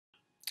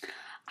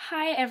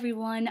Hi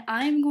everyone,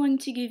 I'm going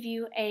to give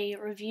you a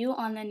review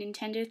on the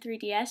Nintendo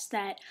 3DS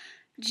that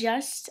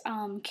just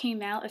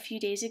came out a few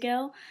days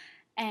ago,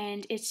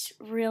 and it's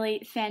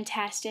really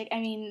fantastic.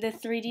 I mean, the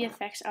 3D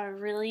effects are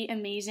really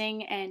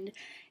amazing, and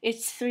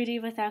it's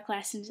 3D without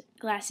glasses,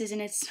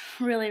 and it's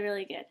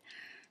really good.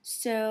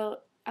 So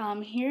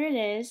here it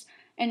is,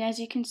 and as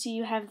you can see,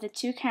 you have the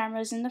two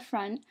cameras in the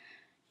front.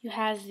 You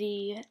have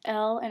the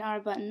L and R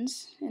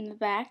buttons in the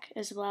back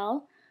as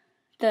well.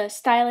 The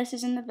stylus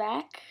is in the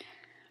back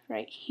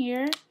right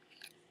here,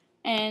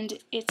 and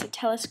it's a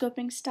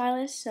telescoping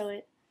stylus, so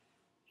it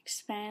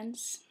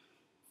expands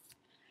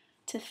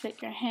to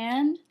fit your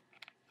hand.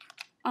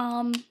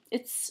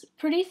 It's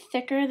pretty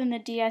thicker than the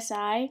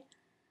DSi,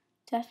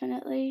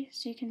 definitely,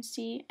 so you can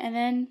see. And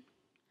then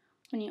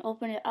when you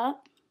open it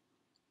up,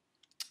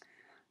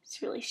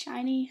 it's really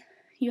shiny.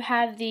 You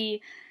have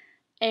the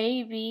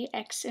A, B,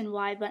 X, and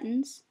Y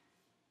buttons,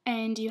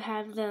 and you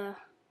have the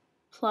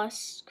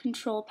plus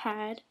control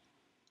pad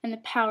and the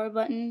power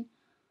button,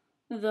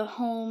 the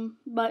home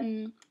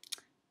button,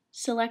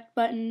 select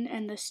button,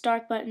 and the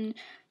start button,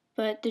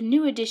 but the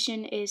new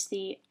addition is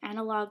the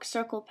analog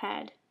circle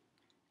pad,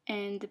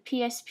 and the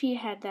PSP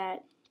had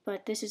that,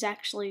 but this is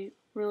actually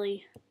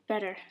really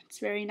better. It's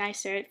very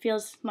nicer. It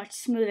feels much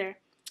smoother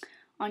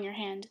on your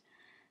hand,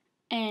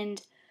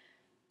 and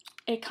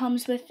it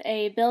comes with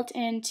a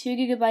built-in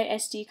 2GB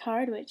SD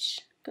card, which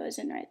goes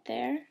in right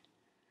there,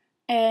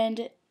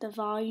 and the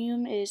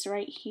volume is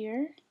right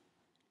here.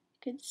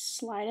 You could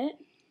slide it,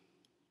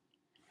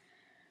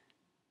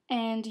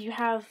 and you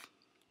have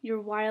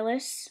your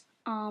wireless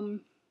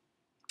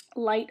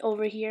light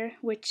over here,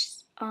 which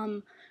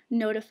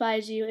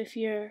notifies you if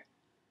you're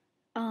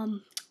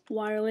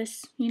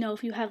wireless,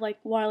 if you have like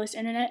wireless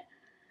internet.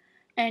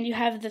 And you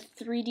have the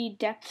 3D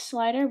depth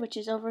slider, which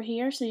is over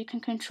here, so you can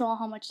control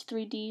how much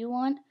 3D you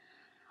want.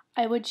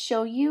 I would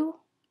show you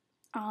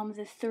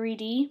the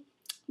 3D,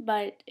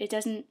 but it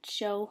doesn't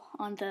show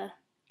on the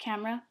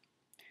camera.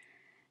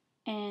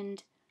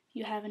 And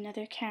you have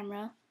another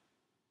camera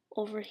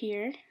over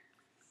here,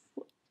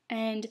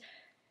 and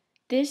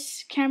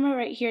this camera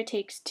right here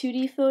takes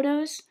 2D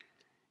photos,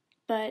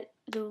 but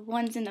the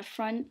ones in the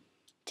front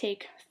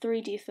take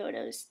 3D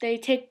photos. They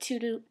take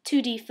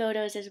 2D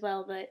photos as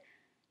well, but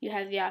you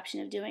have the option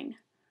of doing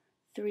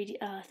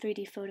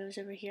 3D photos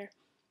over here.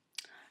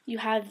 You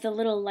have the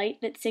little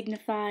light that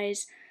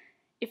signifies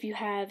if you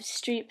have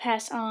Street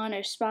Pass on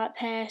or Spot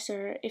Pass,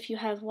 or if you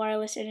have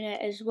wireless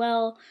internet as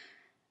well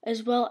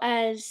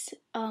as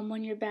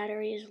when your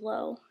battery is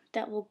low,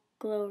 that will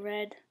glow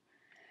red.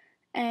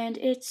 And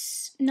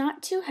it's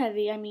not too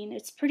heavy. I mean,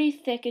 it's pretty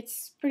thick,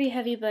 it's pretty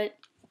heavy, but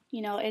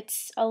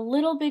it's a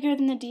little bigger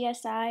than the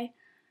DSi,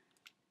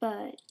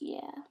 but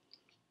yeah.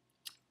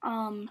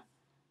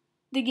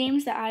 The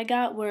games that I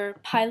got were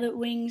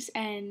PILOTWINGS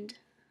and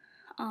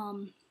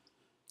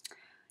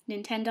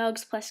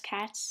NINTENDOGS plus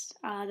Cats,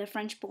 the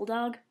French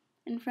Bulldog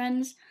and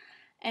Friends,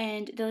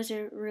 and those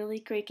are really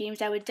great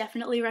games. I would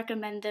definitely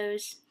recommend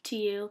those to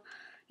you,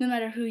 no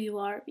matter who you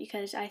are,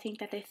 because I think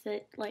that they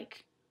fit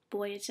like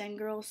boys and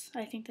girls.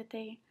 I think that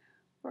they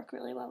work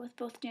really well with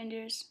both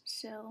genders,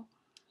 so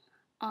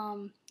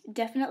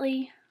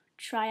definitely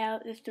try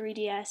out the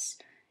 3DS.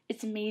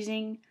 It's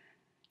amazing.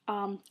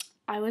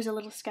 I was a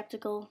little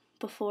skeptical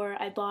before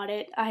I bought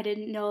it. I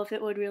didn't know if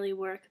it would really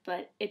work,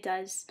 but it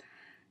does.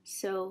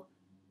 So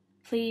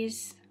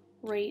please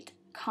rate,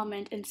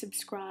 comment, and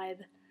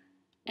subscribe,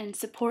 and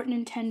support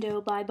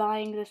Nintendo by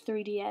buying the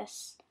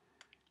 3DS.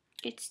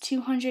 It's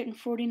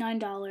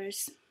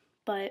 $249,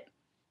 but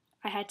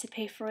I had to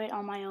pay for it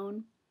on my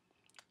own,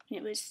 and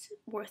it was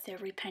worth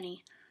every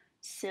penny.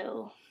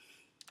 So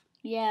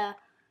yeah,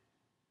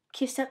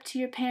 kiss up to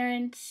your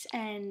parents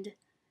and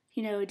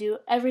do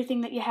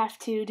everything that you have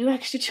to, do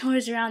extra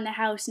chores around the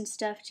house and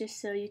stuff just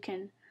so you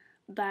can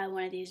buy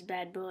one of these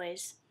bad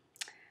boys.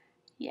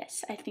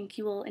 Yes, I think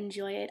you will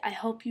enjoy it. I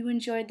hope you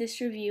enjoyed this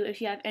review.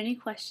 If you have any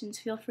questions,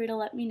 feel free to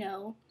let me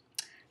know.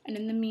 And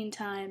in the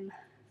meantime,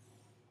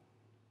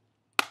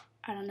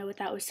 I don't know what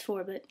that was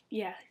for, but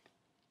yeah.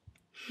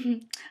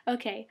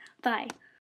 Okay, bye.